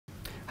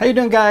How you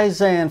doing,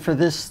 guys? And for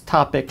this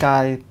topic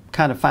I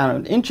kind of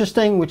found it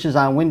interesting, which is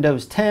on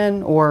Windows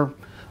 10 or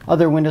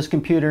other Windows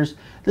computers.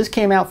 This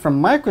came out from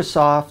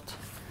Microsoft.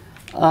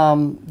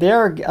 They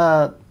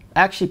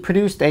actually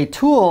produced a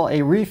tool,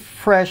 a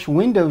refresh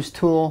Windows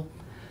tool,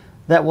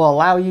 that will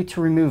allow you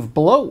to remove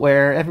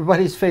bloatware,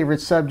 everybody's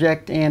favorite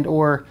subject and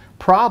or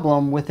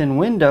problem within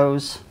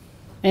Windows.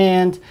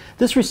 And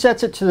this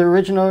resets it to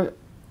the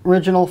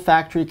original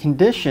factory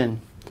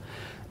condition.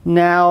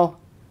 Now,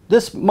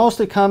 this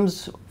mostly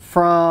comes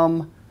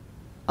from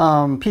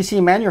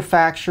PC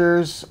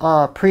manufacturers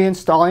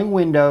pre-installing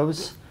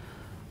Windows.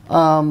 A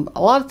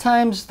lot of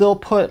times they'll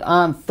put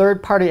on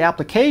third-party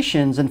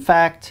applications. In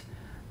fact,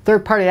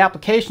 third-party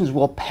applications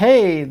will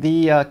pay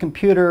the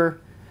computer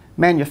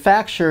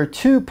manufacturer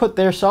to put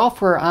their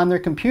software on their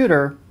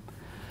computer.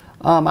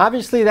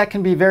 Obviously, that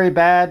can be very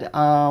bad.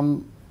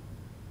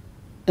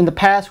 In the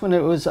past, when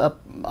it was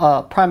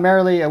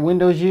primarily a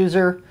Windows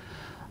user,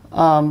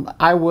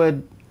 I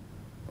would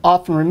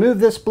often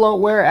remove this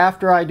bloatware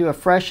after I do a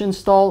fresh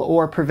install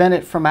or prevent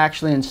it from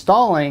actually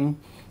installing.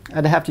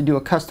 I'd have to do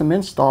a custom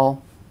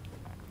install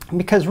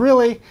because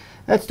really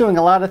that's doing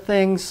a lot of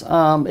things.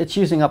 It's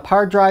using up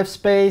hard drive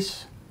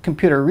space,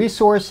 computer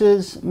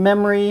resources,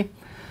 memory,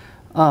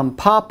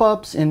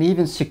 pop-ups, and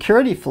even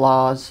security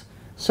flaws.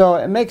 So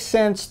it makes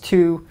sense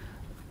to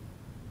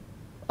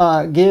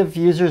give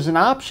users an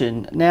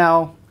option.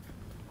 Now,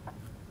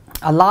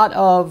 a lot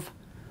of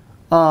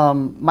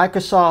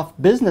Microsoft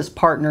business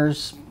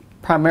partners,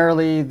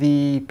 primarily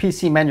the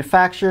PC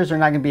manufacturers, are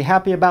not going to be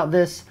happy about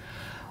this.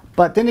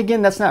 But then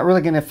again, that's not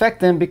really going to affect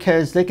them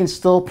because they can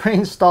still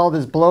pre-install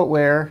this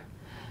bloatware.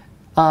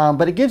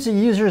 But it gives the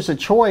users a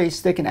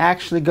choice. They can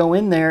actually go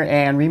in there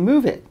and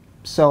remove it.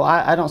 So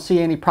I don't see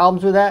any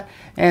problems with that.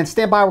 And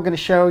stand by, we're going to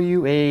show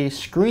you a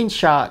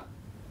screenshot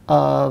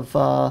of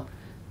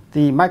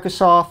the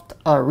Microsoft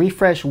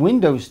Refresh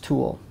Windows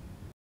tool.